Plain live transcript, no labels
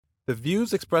The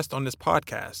views expressed on this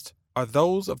podcast are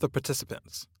those of the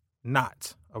participants,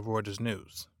 not of Reuters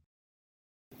News.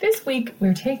 This week,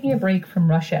 we're taking a break from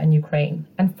Russia and Ukraine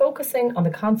and focusing on the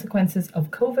consequences of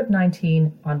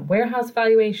COVID-19 on warehouse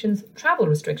valuations, travel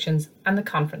restrictions, and the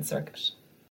conference circuit.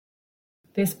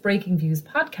 This Breaking Views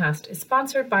podcast is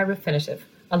sponsored by Refinitiv,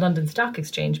 a London Stock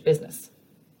Exchange business.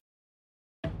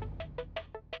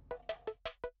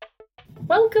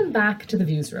 Welcome back to the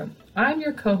Views Room. I'm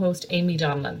your co-host Amy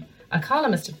Donlan, a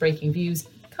columnist at Breaking Views,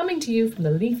 coming to you from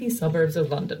the leafy suburbs of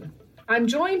London. I'm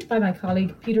joined by my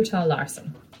colleague Peter Tull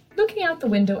Larson. Looking out the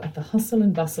window at the hustle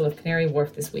and bustle of Canary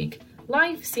Wharf this week,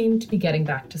 life seemed to be getting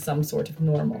back to some sort of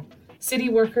normal. City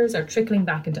workers are trickling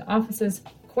back into offices,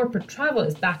 corporate travel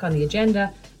is back on the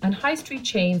agenda, and high street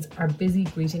chains are busy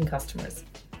greeting customers.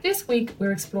 This week,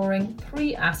 we're exploring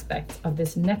three aspects of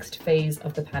this next phase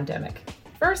of the pandemic.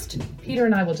 First, Peter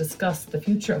and I will discuss the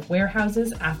future of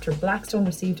warehouses after Blackstone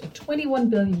received a €21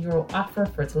 billion offer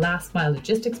for its last mile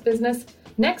logistics business.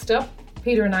 Next up,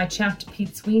 Peter and I chat to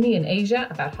Pete Sweeney in Asia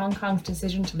about Hong Kong's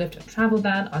decision to lift a travel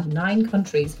ban on 9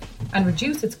 countries and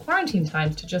reduce its quarantine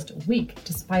times to just a week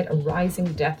despite a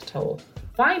rising death toll.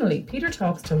 Finally, Peter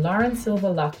talks to Lauren Silva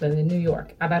Laughlin in New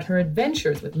York about her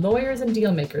adventures with lawyers and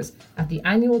dealmakers at the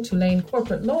annual Tulane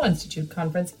Corporate Law Institute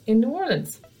conference in New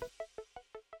Orleans.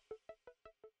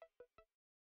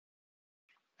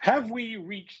 Have we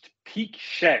reached peak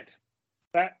shed?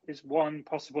 That is one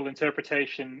possible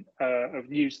interpretation of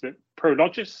news that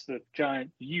Prologis, the giant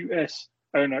US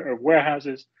owner of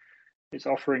warehouses, is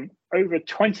offering over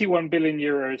 €21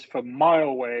 billion for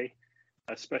Mileway,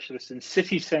 a specialist in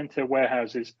city centre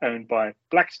warehouses owned by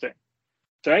Blackstone.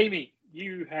 So Amy,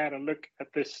 you had a look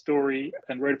at this story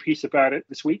and wrote a piece about it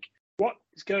this week. What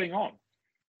is going on?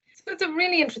 So it's a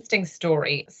really interesting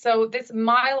story. So this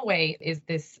Mileway is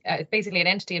basically an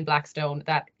entity in Blackstone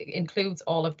that includes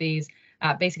all of these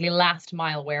basically last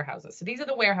mile warehouses. So these are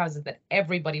the warehouses that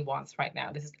everybody wants right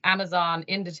now. This is Amazon,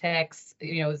 Inditex,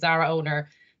 Zara owner.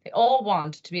 They all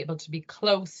want to be able to be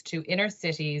close to inner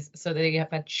cities so that they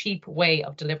have a cheap way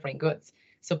of delivering goods.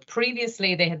 So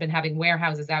previously they had been having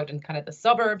warehouses out in kind of the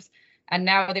suburbs, and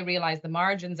now they realize the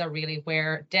margins are really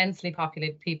where densely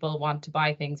populated people want to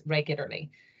buy things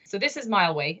regularly. So this is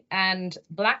Mileway, and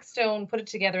Blackstone put it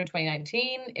together in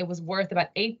 2019. It was worth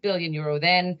about €8 billion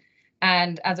then.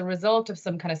 And as a result of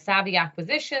some kind of savvy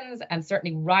acquisitions and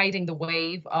certainly riding the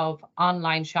wave of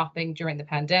online shopping during the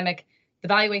pandemic, the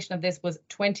valuation of this was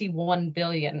 $21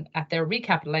 billion at their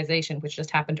recapitalization, which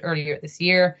just happened earlier this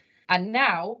year. And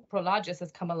now Prologis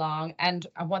has come along, and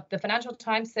what the Financial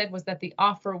Times said was that the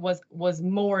offer was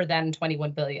more than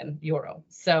 €21 billion.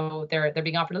 So they're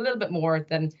being offered a little bit more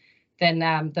than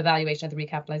the valuation of the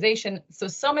recapitalization. So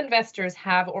some investors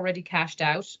have already cashed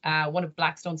out. One of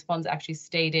Blackstone's funds actually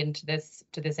stayed into this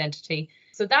entity.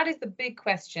 So that is the big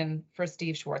question for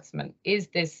Steve Schwarzman. Is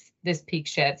this peak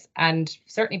sheds? And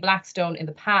certainly Blackstone in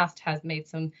the past has made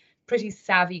some pretty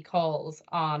savvy calls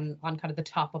on kind of the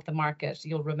top of the market.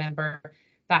 You'll remember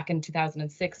back in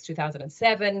 2006,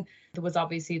 2007, there was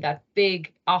obviously that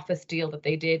big office deal that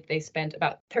they did. They spent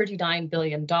about $39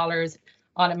 billion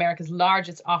on America's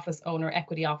largest office owner,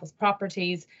 Equity Office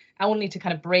Properties, only to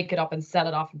kind of break it up and sell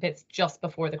it off in bits just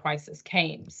before the crisis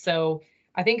came. So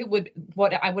I think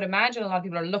what I would imagine a lot of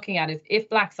people are looking at is if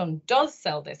Blackstone does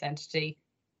sell this entity,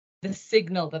 the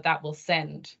signal that will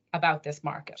send about this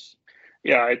market.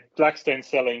 Yeah, Blackstone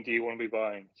selling, do you want to be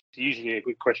buying? It's usually a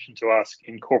good question to ask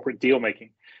in corporate deal making.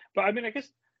 But I mean, I guess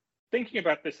thinking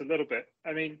about this a little bit,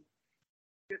 I mean,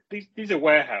 these are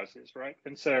warehouses, right?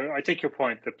 And so I take your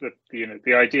point that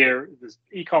the idea is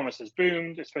e-commerce has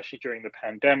boomed, especially during the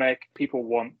pandemic. People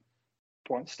want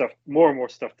stuff, more and more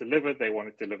stuff delivered. They want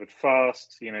it delivered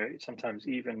fast, sometimes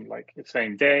even like the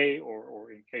same day,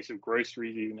 or in case of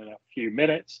groceries, even in a few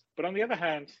minutes. But on the other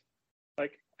hand,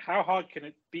 like how hard can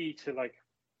it be to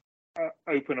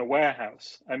open a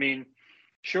warehouse? I mean,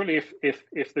 surely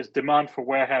if there's demand for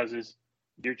warehouses,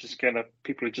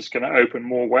 people are just gonna open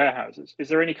more warehouses. Is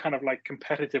there any kind of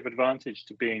competitive advantage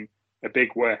to being a big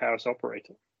warehouse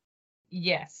operator?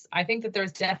 Yes, I think that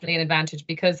there's definitely an advantage,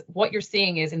 because what you're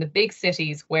seeing is in the big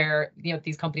cities where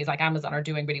these companies like Amazon are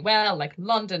doing really well, like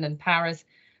London and Paris,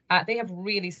 they have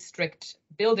really strict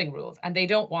building rules, and they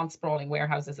don't want sprawling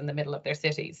warehouses in the middle of their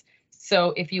cities.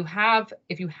 So if you have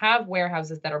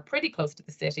warehouses that are pretty close to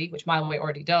the city, which Mileway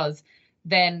already does,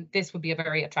 then this would be a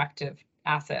very attractive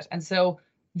asset. And so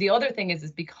the other thing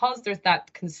is because there's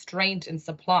that constraint in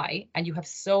supply, and you have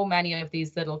so many of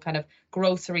these little kind of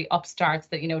grocery upstarts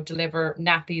that, deliver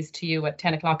nappies to you at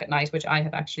 10 o'clock at night, which I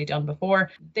have actually done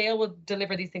before, they will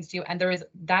deliver these things to you. And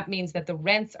that means that the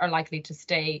rents are likely to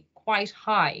stay quite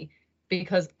high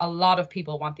because a lot of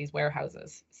people want these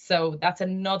warehouses. So that's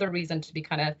another reason to be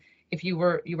kind of, if you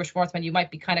were Schwarzman, you might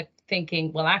be kind of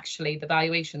thinking, well, actually, the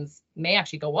valuations may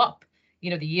actually go up.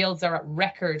 The yields are at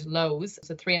record lows,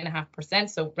 so 3.5%.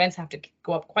 So rents have to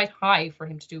go up quite high for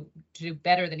him to do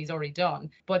better than he's already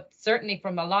done. But certainly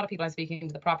from a lot of people I'm speaking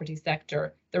to the property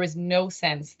sector, there is no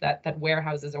sense that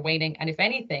warehouses are waning. And if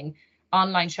anything,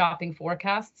 online shopping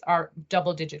forecasts are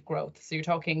double-digit growth. So you're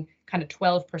talking kind of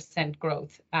 12%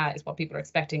 growth is what people are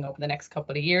expecting over the next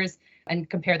couple of years. And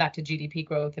compare that to GDP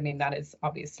growth. I mean, that is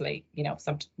obviously,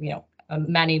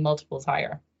 many multiples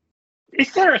higher.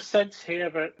 Is there a sense here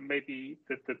that maybe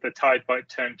the tide might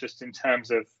turn just in terms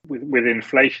of with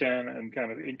inflation and kind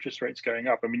of interest rates going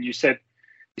up? I mean, you said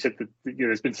that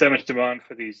there's been so much demand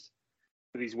for these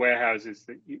warehouses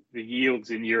that the yields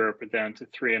in Europe are down to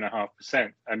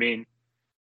 3.5%. I mean,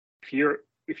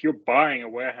 if you're buying a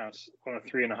warehouse on a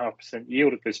 3.5%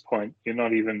 yield at this point, you're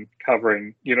not even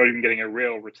getting a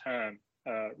real return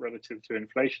relative to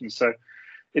inflation. So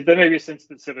is there maybe a sense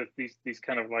that sort of these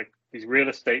kind of like these real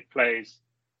estate plays,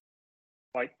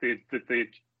 like the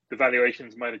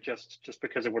valuations might adjust just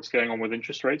because of what's going on with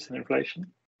interest rates and inflation?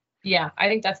 Yeah, I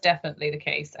think that's definitely the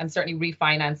case. And certainly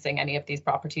refinancing any of these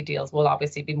property deals will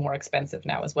obviously be more expensive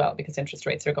now as well because interest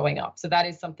rates are going up. So that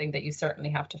is something that you certainly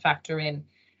have to factor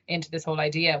into this whole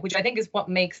idea, which I think is what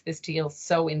makes this deal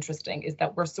so interesting, is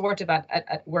that we're sort of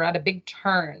we're at a big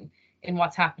turn in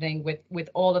what's happening with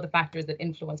all of the factors that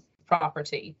influence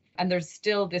property. And there's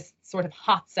still this sort of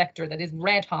hot sector that is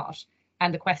red hot.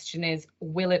 And the question is,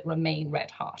 will it remain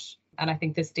red hot? And I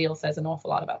think this deal says an awful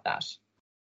lot about that.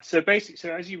 So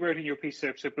basically, as you wrote in your piece,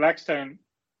 so Blackstone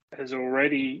has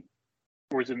already,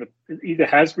 or is either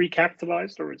has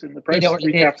recapitalized or is in the process of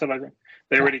recapitalizing.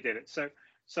 They already did it. So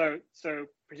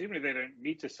presumably they don't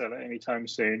need to sell it anytime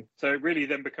soon. So it really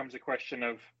then becomes a question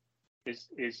of is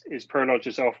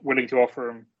Prologis willing to offer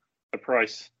them a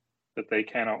price that they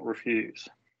cannot refuse?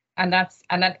 And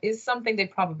that is something they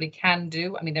probably can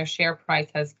do. I mean, their share price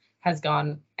has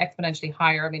gone exponentially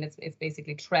higher. I mean, it's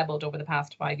basically trebled over the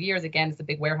past 5 years. Again, it's a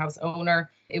big warehouse owner.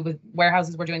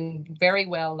 Warehouses were doing very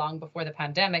well long before the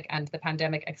pandemic, and the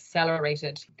pandemic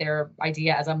accelerated their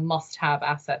idea as a must-have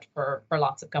asset for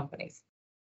lots of companies.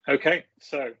 Okay,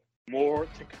 so more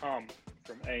to come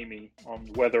from Amy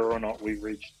on whether or not we've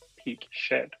reached peak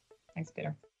shed. Thanks,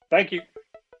 Peter. Thank you.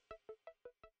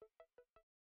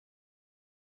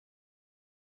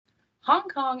 Hong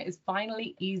Kong is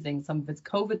finally easing some of its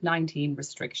COVID-19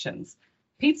 restrictions.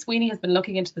 Pete Sweeney has been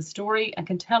looking into the story and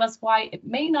can tell us why it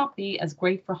may not be as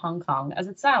great for Hong Kong as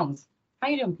it sounds. How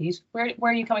are you doing, Pete? Where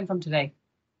are you coming from today?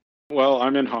 Well,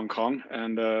 I'm in Hong Kong,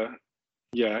 and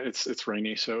it's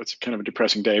rainy, so it's kind of a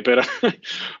depressing day. But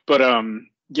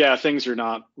things are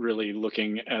not really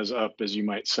looking as up as you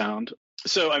might sound.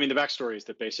 So, I mean, the backstory is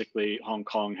that basically Hong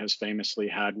Kong has famously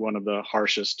had one of the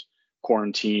harshest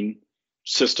quarantine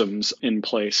systems in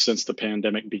place since the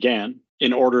pandemic began.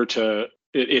 In order to,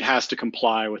 it has to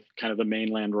comply with kind of the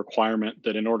mainland requirement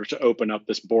that in order to open up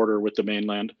this border with the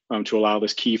mainland to allow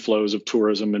this key flows of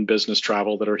tourism and business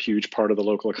travel that are a huge part of the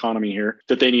local economy here,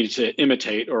 that they needed to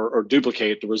imitate or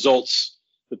duplicate the results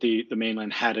that the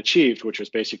mainland had achieved, which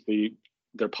was basically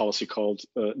their policy called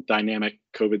dynamic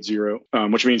COVID zero,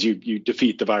 which means you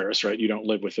defeat the virus, right? You don't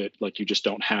live with it, like you just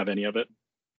don't have any of it.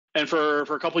 And for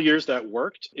a couple of years that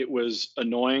worked. It was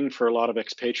annoying for a lot of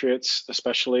expatriates,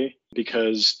 especially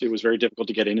because it was very difficult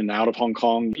to get in and out of Hong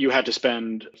Kong. You had to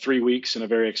spend 3 weeks in a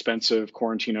very expensive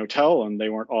quarantine hotel, and they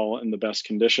weren't all in the best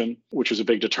condition, which was a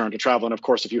big deterrent to travel. And of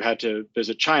course, if you had to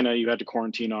visit China, you had to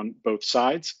quarantine on both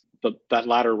sides. But that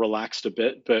latter relaxed a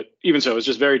bit. But even so, it was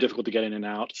just very difficult to get in and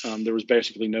out. There was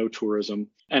basically no tourism.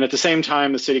 And at the same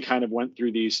time, the city kind of went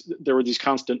through there were these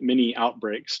constant mini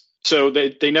outbreaks. So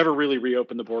they never really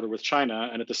reopened the border with China.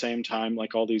 And at the same time,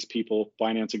 like all these people,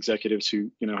 finance executives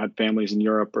who, had families in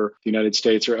Europe or the United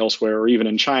States or elsewhere, or even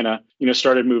in China,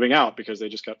 started moving out because they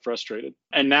just got frustrated.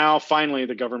 And now finally,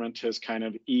 the government has kind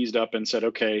of eased up and said,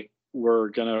 okay, we're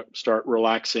going to start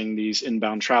relaxing these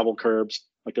inbound travel curbs.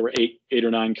 Like there were eight or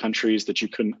nine countries that you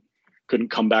couldn't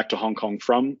come back to Hong Kong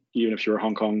from, even if you're a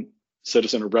Hong Kong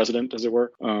citizen or resident, as it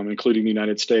were, including the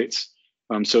United States.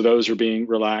 So those are being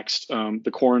relaxed. The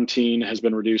quarantine has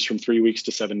been reduced from 3 weeks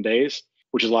to 7 days,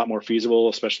 which is a lot more feasible,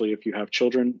 especially if you have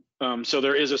children. So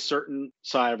there is a certain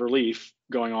sigh of relief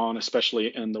going on,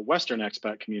 especially in the Western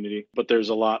expat community, but there's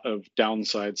a lot of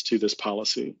downsides to this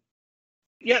policy.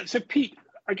 Yeah. So Pete,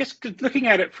 I guess looking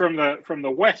at it from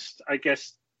the West, I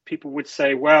guess people would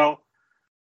say, well,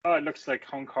 it looks like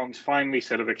Hong Kong's finally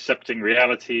sort of accepting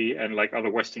reality, and like other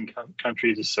Western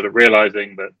countries is sort of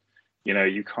realizing that,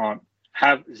 you can't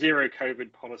have zero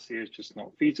COVID policy is just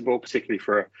not feasible, particularly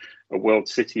for a world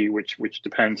city which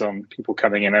depends on people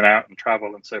coming in and out and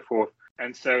travel and so forth.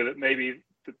 And so that maybe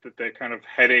that they're kind of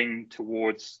heading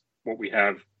towards what we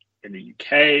have in the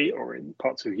UK or in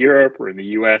parts of Europe or in the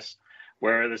US,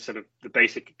 where the sort of the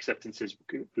basic acceptance is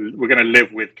we're going to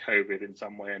live with COVID in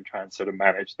some way and try and sort of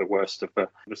manage the worst of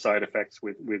the side effects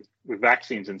with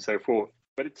vaccines and so forth.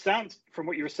 But it sounds from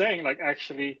what you were saying like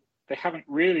actually they haven't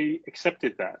really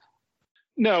accepted that.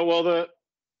 No, well,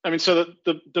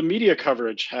 the media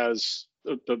coverage has,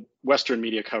 the Western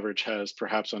media coverage has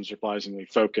perhaps unsurprisingly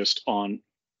focused on,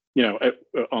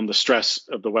 on the stress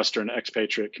of the Western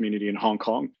expatriate community in Hong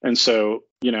Kong. And so,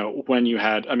 when you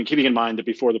had, keeping in mind that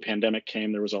before the pandemic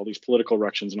came, there was all these political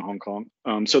ructions in Hong Kong.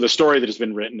 So the story that has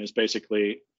been written is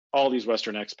basically all these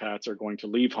Western expats are going to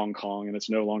leave Hong Kong and it's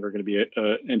no longer going to be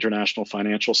an international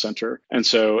financial center. And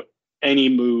so any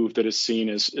move that is seen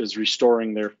as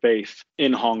restoring their faith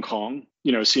in Hong Kong,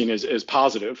 seen as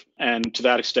positive. And to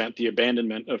that extent, the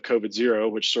abandonment of COVID zero,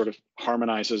 which sort of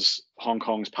harmonizes Hong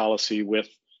Kong's policy with,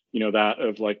 that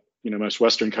of most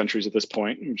Western countries at this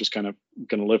point, we're just kind of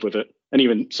going to live with it. And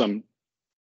even some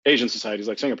Asian societies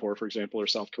like Singapore, for example, or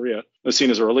South Korea, is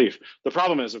seen as a relief. The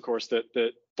problem is, of course,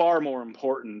 that far more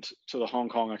important to the Hong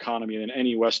Kong economy than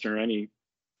any Western or any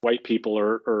white people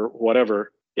or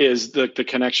whatever is the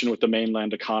connection with the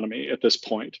mainland economy at this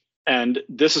point. And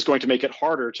this is going to make it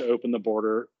harder to open the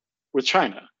border with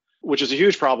China, which is a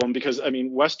huge problem because,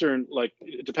 Western,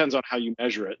 it depends on how you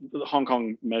measure it. Hong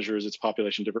Kong measures its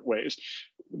population different ways.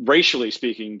 Racially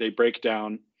speaking, they break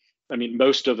down,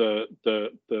 most of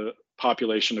the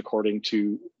population, according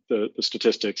to the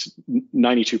statistics,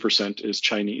 92% is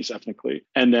Chinese ethnically.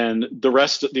 And then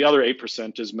the other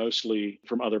 8% is mostly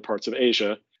from other parts of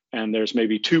Asia. And there's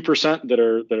maybe 2% that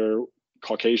are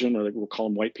Caucasian, or we'll call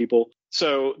them white people.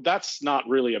 So that's not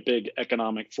really a big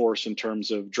economic force in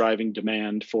terms of driving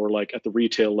demand for at the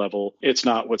retail level. It's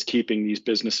not what's keeping these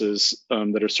businesses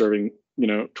that are serving,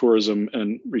 tourism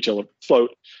and retail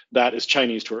afloat. That is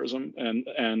Chinese tourism,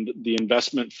 and the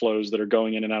investment flows that are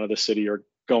going in and out of the city are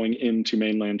going into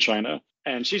mainland China.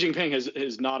 And Xi Jinping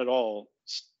is not at all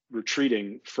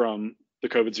retreating from the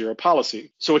COVID zero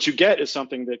policy. So what you get is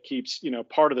something that keeps,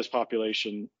 part of this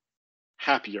population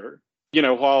happier,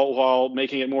 while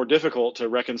making it more difficult to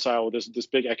reconcile with this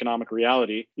big economic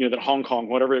reality, that Hong Kong,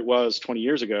 whatever it was 20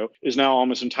 years ago, is now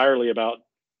almost entirely about,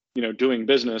 doing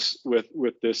business with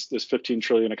this 15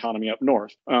 trillion economy up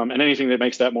north. And anything that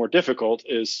makes that more difficult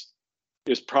is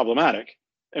problematic.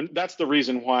 And that's the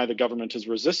reason why the government has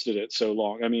resisted it so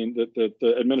long. The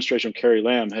administration of Carrie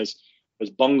Lam has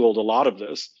bungled a lot of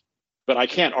this. But I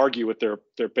can't argue with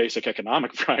their basic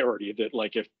economic priority that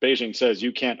if Beijing says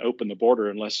you can't open the border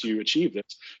unless you achieve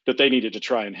this, that they needed to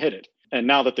try and hit it. And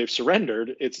now that they've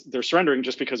surrendered, they're surrendering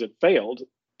just because it failed.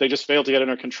 They just failed to get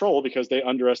under control because they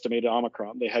underestimated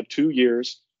Omicron. They had 2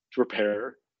 years to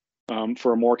prepare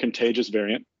for a more contagious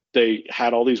variant. They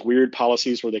had all these weird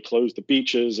policies where they closed the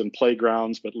beaches and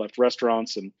playgrounds, but left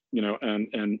restaurants and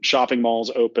shopping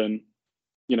malls open.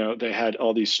 They had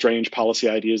all these strange policy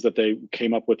ideas that they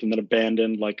came up with and then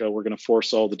abandoned, we're going to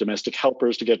force all the domestic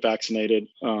helpers to get vaccinated.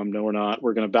 No, we're not.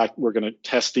 We're going to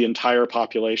test the entire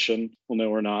population. Well, no,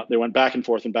 we're not. They went back and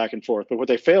forth. But what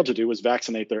they failed to do was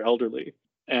vaccinate their elderly.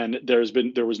 And there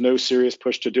was no serious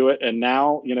push to do it. And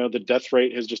now, the death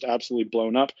rate has just absolutely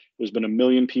blown up. There's been 1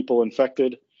 million people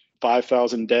infected,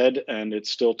 5,000 dead, and it's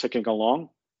still ticking along.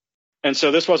 And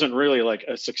so this wasn't really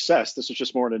a success. This was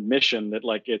just more an admission that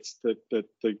it's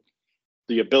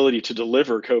the ability to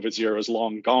deliver COVID zero is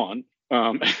long gone.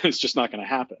 It's just not going to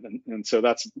happen. And so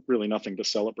that's really nothing to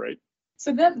celebrate.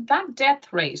 So that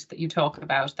death rate that you talk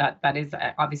about, that is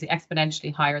obviously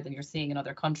exponentially higher than you're seeing in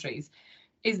other countries.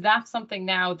 Is that something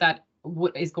now that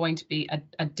is going to be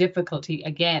a difficulty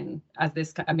again as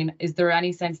this? Is there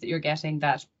any sense that you're getting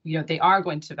that they are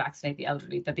going to vaccinate the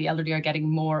elderly, that the elderly are getting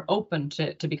more open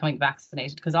to becoming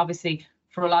vaccinated? Because obviously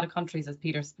for a lot of countries, as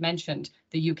Peter mentioned,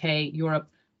 the UK, Europe,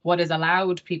 what has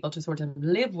allowed people to sort of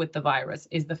live with the virus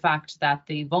is the fact that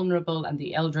the vulnerable and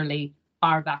the elderly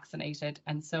are vaccinated,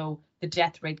 and so the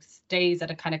death rate stays at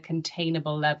a kind of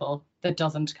containable level that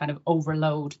doesn't kind of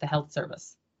overload the health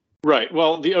service. Right.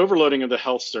 Well, the overloading of the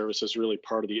health service is really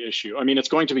part of the issue. It's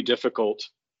going to be difficult,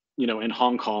 in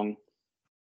Hong Kong,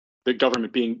 the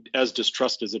government being as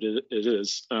distrusted as it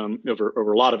is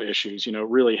over a lot of issues,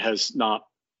 really has not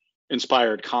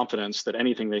inspired confidence that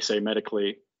anything they say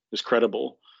medically is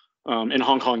credible. In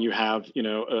Hong Kong, you have,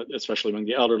 especially among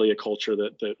the elderly, a culture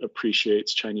that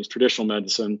appreciates Chinese traditional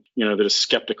medicine, that is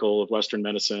skeptical of Western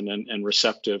medicine and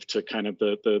receptive to kind of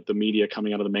the media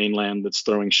coming out of the mainland that's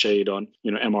throwing shade on,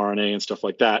 mRNA and stuff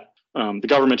like that. The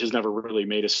government has never really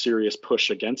made a serious push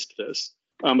against this.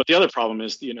 But the other problem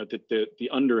is, the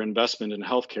underinvestment in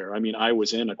healthcare. I mean, I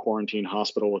was in a quarantine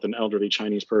hospital with an elderly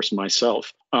Chinese person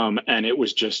myself, and it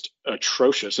was just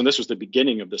atrocious. And this was the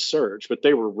beginning of the surge, but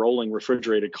they were rolling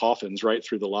refrigerated coffins right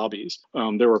through the lobbies.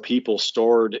 There were people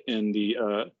stored in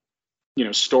the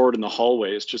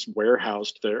hallways, just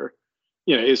warehoused there.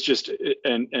 It's just,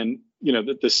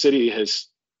 the city is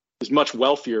much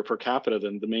wealthier per capita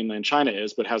than the mainland China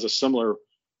is, but has a similar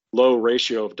low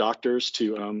ratio of doctors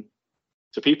to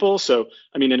people. So,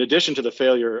 I mean, in addition to the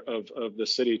failure of the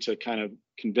city to kind of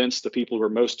convince the people who are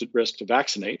most at risk to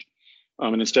vaccinate,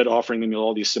 and instead offering them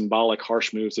all these symbolic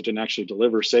harsh moves that didn't actually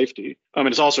deliver safety, and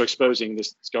it's also exposing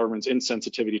this government's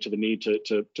insensitivity to the need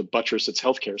to buttress its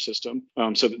healthcare system.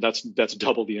 So that's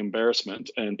double the embarrassment,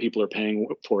 and people are paying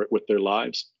for it with their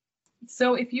lives.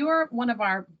 So if you're one of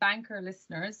our banker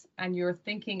listeners and you're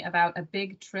thinking about a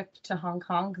big trip to Hong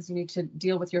Kong because you need to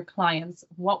deal with your clients,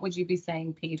 what would you be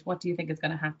saying, Pete? What do you think is going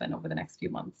to happen over the next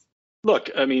few months? Look,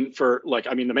 I mean,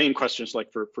 the main question is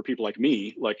for people like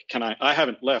me, I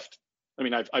haven't left. I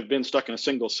mean, I've been stuck in a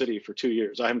single city for 2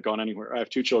 years. I haven't gone anywhere. I have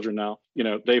 2 children now.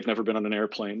 They've never been on an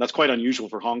airplane. That's quite unusual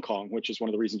for Hong Kong, which is one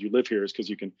of the reasons you live here, is because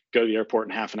you can go to the airport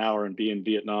in half an hour and be in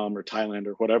Vietnam or Thailand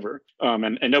or whatever.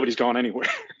 And nobody's gone anywhere.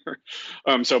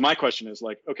 So my question is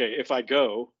okay, if I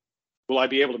go, will I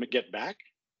be able to get back?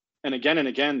 And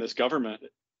again, this government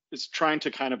is trying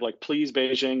to kind of please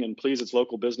Beijing and please its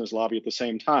local business lobby at the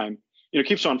same time.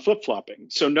 Keeps on flip-flopping.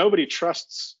 So nobody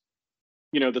trusts,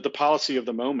 that the policy of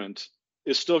the moment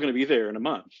is still going to be there in a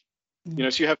month. Mm-hmm.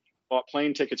 So you have bought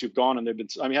plane tickets who've gone and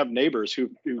I have neighbors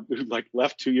who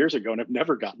left 2 years ago and have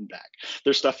never gotten back.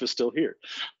 Their stuff is still here.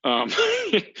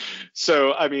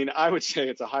 So, I mean, I would say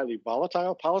it's a highly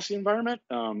volatile policy environment.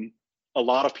 A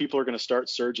lot of people are going to start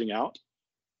surging out.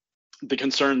 The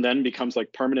concern then becomes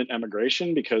permanent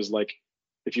emigration, because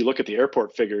if you look at the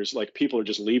airport figures, people are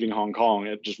just leaving Hong Kong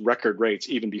at just record rates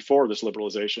even before this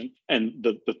liberalization. And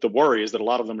the worry is that a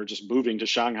lot of them are just moving to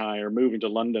Shanghai or moving to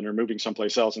London or moving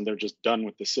someplace else, and they're just done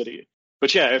with the city.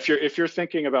 But yeah, if you're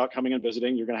thinking about coming and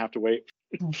visiting, you're going to have to wait.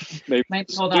 Maybe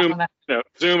hold on that.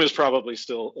 Zoom is probably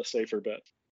still a safer bet.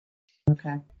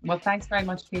 Okay. Well, thanks very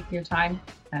much, Pete, for your time,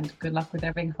 and good luck with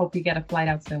everything. Hope you get a flight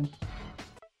out soon.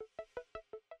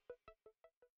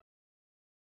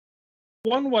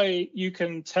 One way you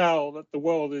can tell that the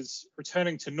world is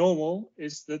returning to normal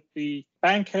is that the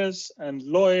bankers and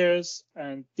lawyers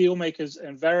and deal makers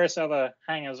and various other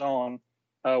hangers-on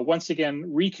once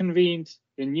again reconvened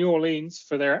in New Orleans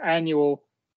for their annual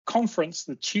conference,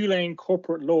 the Tulane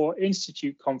Corporate Law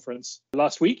Institute conference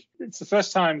last week. It's the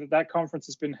first time that conference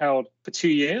has been held for 2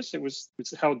 years. It was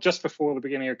held just before the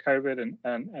beginning of COVID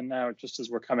and now just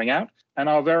as we're coming out. And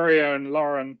our very own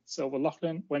Lauren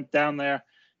Silver-Laughlin went down there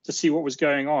to see what was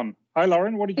going on. Hi,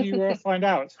 Lauren. What did you find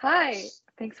out? Hi.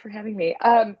 Thanks for having me.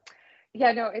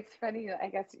 It's funny. I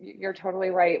guess you're totally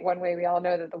right. One way we all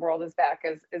know that the world is back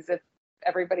is if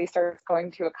everybody starts going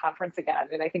to a conference again.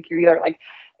 And I think you're either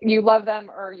you love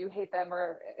them or you hate them,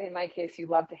 or in my case, you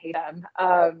love to hate them.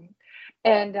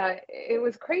 It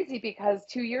was crazy because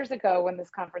 2 years ago when this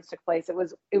conference took place, it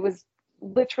was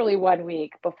literally 1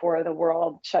 week before the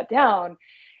world shut down.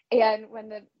 And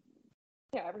when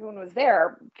everyone was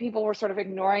there, people were sort of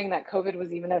ignoring that COVID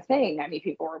was even a thing. I mean,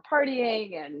 people were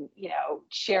partying and,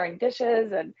 sharing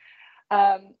dishes. And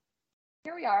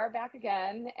here we are back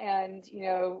again, and,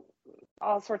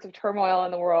 all sorts of turmoil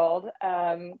in the world.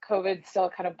 COVID still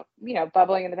kind of,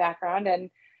 bubbling in the background. And,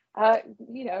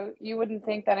 you wouldn't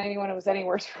think that anyone was any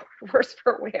worse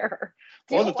for wear.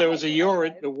 Or that there was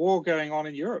the war going on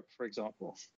in Europe, for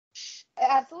example.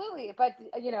 Absolutely. But,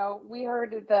 we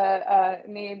heard the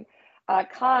name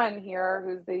Khan here,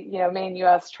 who's the main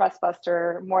U.S. trust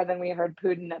buster, more than we heard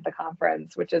Putin at the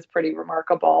conference, which is pretty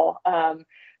remarkable.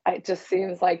 It just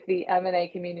seems like the M&A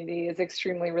community is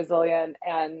extremely resilient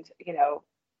and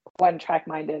one-track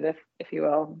minded, if you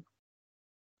will.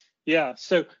 Yeah.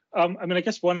 So I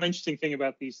guess one interesting thing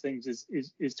about these things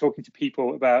is talking to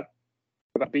people about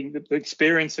being the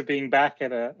experience of being back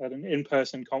at an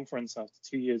in-person conference after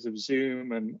 2 years of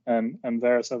Zoom and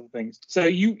various other things. So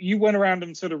you went around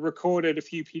and sort of recorded a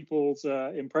few people's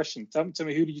impressions. Tell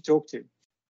me, who did you talk to?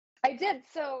 I did.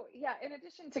 So yeah, in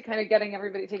addition to kind of taking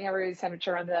everybody's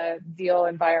temperature on the deal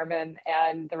environment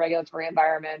and the regulatory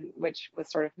environment, which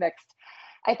was sort of mixed,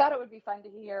 I thought it would be fun to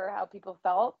hear how people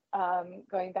felt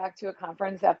going back to a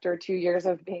conference after 2 years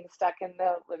of being stuck in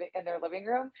their living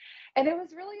room, and it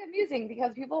was really amusing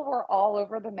because people were all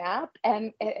over the map,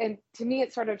 and to me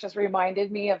it sort of just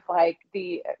reminded me of like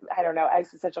the, I don't know,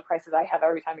 existential crisis I have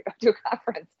every time I go to a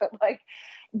conference, but like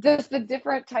just the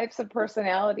different types of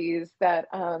personalities that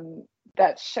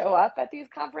show up at these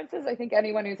conferences. I think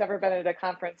anyone who's ever been at a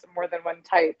conference of more than one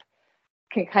type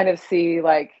can kind of see,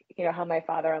 like, you know, how my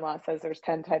father-in-law says there's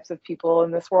 10 types of people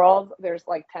in this world. There's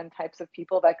like 10 types of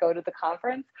people that go to the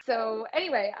conference. So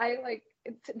anyway,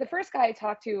 the first guy I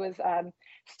talked to was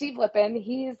Steve Lippin.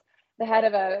 He's the head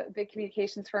of a big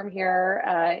communications firm here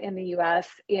in the US.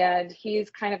 And he's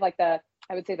kind of like I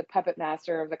would say the puppet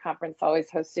master of the conference,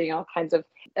 always hosting all kinds of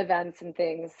events and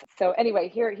things. So anyway,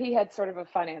 here he had sort of a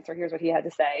fun answer. Here's what he had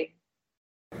to say.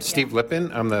 Steve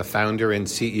Lippin, I'm the founder and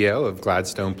CEO of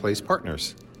Gladstone Place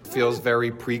Partners. Feels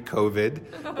very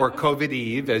pre-COVID or COVID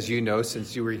Eve, as you know,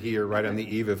 since you were here right on the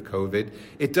eve of COVID.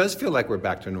 It does feel like we're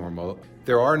back to normal.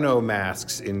 There are no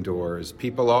masks indoors.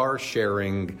 People are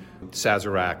sharing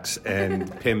Sazeracs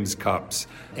and Pimm's cups,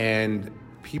 and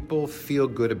people feel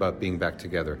good about being back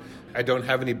together. I don't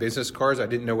have any business cards. I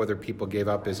didn't know whether people gave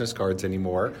out business cards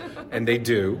anymore, and they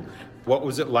do. What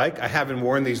was it like? I haven't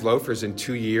worn these loafers in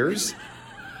 2 years.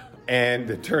 And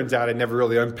it turns out I never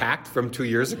really unpacked from 2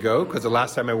 years ago because the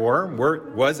last time I wore them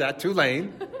was at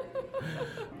Tulane.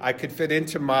 I could fit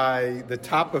into the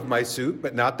top of my suit,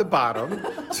 but not the bottom.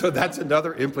 So that's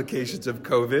another implications of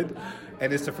COVID.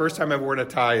 And it's the first time I've worn a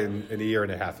tie in a year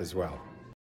and a half as well.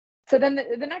 So then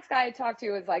the next guy I talked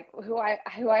to is like who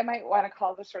I might want to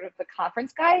call the sort of the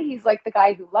conference guy. He's like the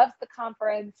guy who loves the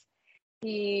conference.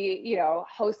 He, you know,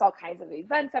 hosts all kinds of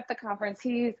events at the conference.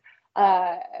 He's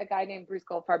a guy named Bruce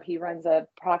Goldfarb. He runs a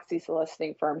proxy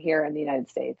soliciting firm here in the United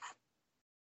States.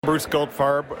 Bruce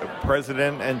Goldfarb,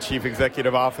 President and Chief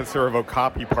Executive Officer of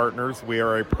Okapi Partners. We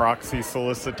are a proxy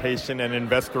solicitation and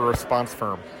investor response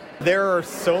firm. There are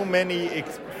so many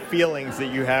feelings that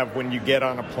you have when you get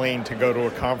on a plane to go to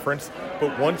a conference,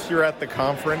 but once you're at the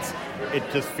conference, it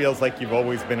just feels like you've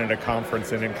always been at a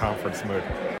conference and in conference mood.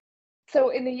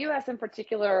 So in the U.S. in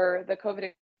particular, the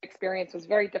COVID experience was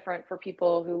very different for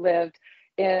people who lived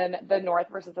in the North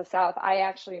versus the South. I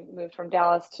actually moved from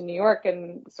Dallas to New York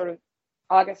in sort of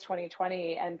August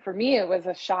 2020. And for me, it was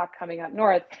a shock coming up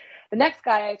North. The next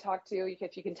guy I talked to,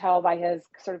 if you can tell by his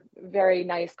sort of very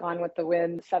nice Gone with the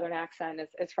Wind Southern accent,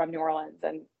 is from New Orleans.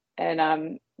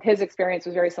 And his experience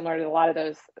was very similar to a lot of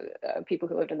those people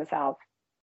who lived in the South.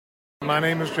 My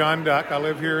name is John Duck. I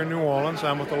live here in New Orleans.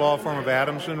 I'm with the law firm of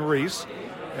Adams and Reese.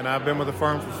 And I've been with the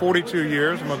firm for 42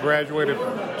 years. I'm a graduate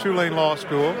of Tulane Law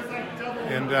School,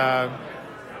 and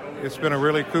it's been a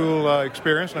really cool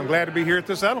experience. And I'm glad to be here at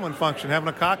this Edelman function, having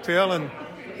a cocktail and,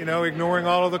 you know, ignoring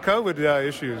all of the COVID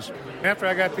issues. After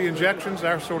I got the injections,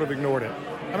 I sort of ignored it.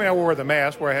 I mean, I wore the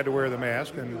mask where I had to wear the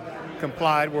mask and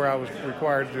complied where I was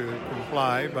required to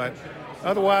comply, but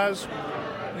otherwise,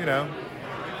 you know,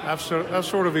 I've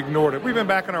sort of ignored it. We've been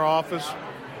back in our office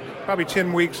probably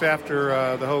 10 weeks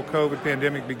after the whole COVID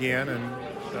pandemic began, and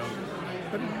so,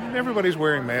 but everybody's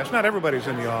wearing masks. Not everybody's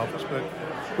in the office, but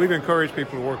we've encouraged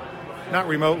people to work not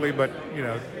remotely, but, you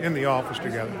know, in the office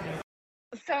together.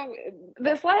 So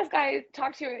this last guy I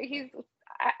talked to,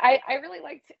 I really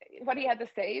liked what he had to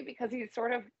say because he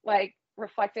sort of like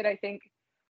reflected, I think,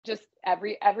 just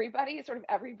everybody's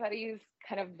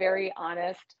kind of very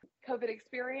honest COVID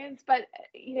experience. But,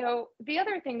 you know, the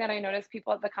other thing that I noticed,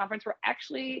 people at the conference were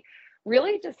actually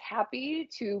really just happy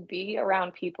to be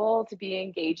around people, to be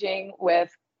engaging with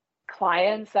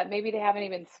clients that maybe they haven't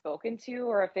even spoken to,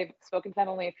 or if they've spoken to them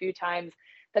only a few times,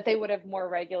 that they would have more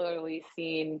regularly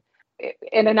seen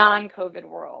in a non-COVID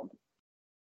world.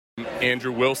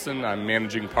 Andrew Wilson. I'm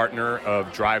managing partner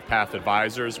of Drive Path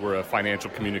Advisors. We're a financial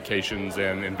communications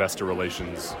and investor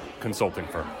relations consulting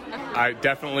firm. I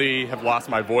definitely have lost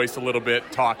my voice a little bit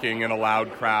talking in a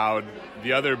loud crowd.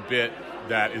 The other bit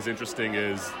that is interesting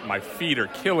is my feet are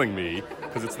killing me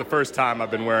because it's the first time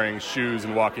I've been wearing shoes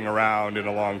and walking around in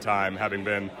a long time, having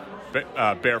been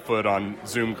barefoot on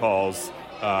Zoom calls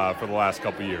for the last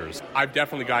couple years. I've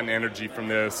definitely gotten energy from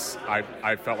this.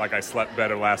 I felt like I slept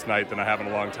better last night than I have in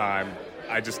a long time.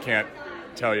 I just can't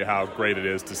tell you how great it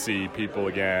is to see people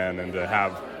again and to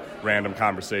have random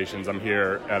conversations. I'm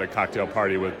here at a cocktail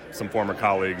party with some former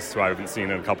colleagues who I haven't seen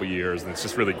in a couple years, and it's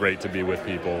just really great to be with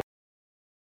people.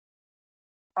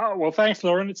 Oh, well, thanks,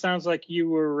 Lauren. It sounds like you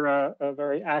were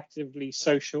very actively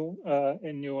social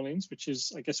in New Orleans, which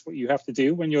is, I guess, what you have to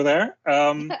do when you're there.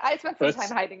 I spent some time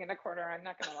hiding in a corner, I'm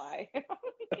not going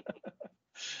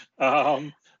to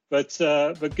lie. But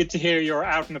good to hear you're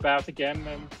out and about again,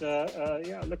 and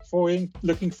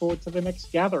looking forward to the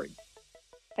next gathering.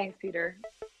 Thanks, Peter.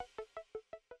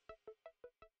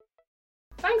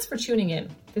 Thanks for tuning in.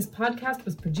 This podcast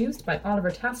was produced by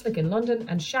Oliver Taslick in London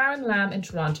and Sharon Lamb in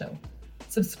Toronto.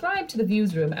 Subscribe to The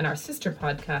Views Room and our sister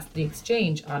podcast, The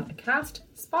Exchange, on Acast,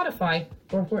 Spotify,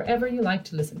 or wherever you like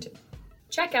to listen to.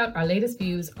 Check out our latest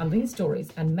views on these stories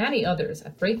and many others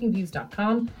at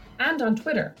breakingviews.com and on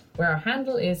Twitter, where our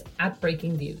handle is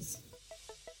 @breakingviews.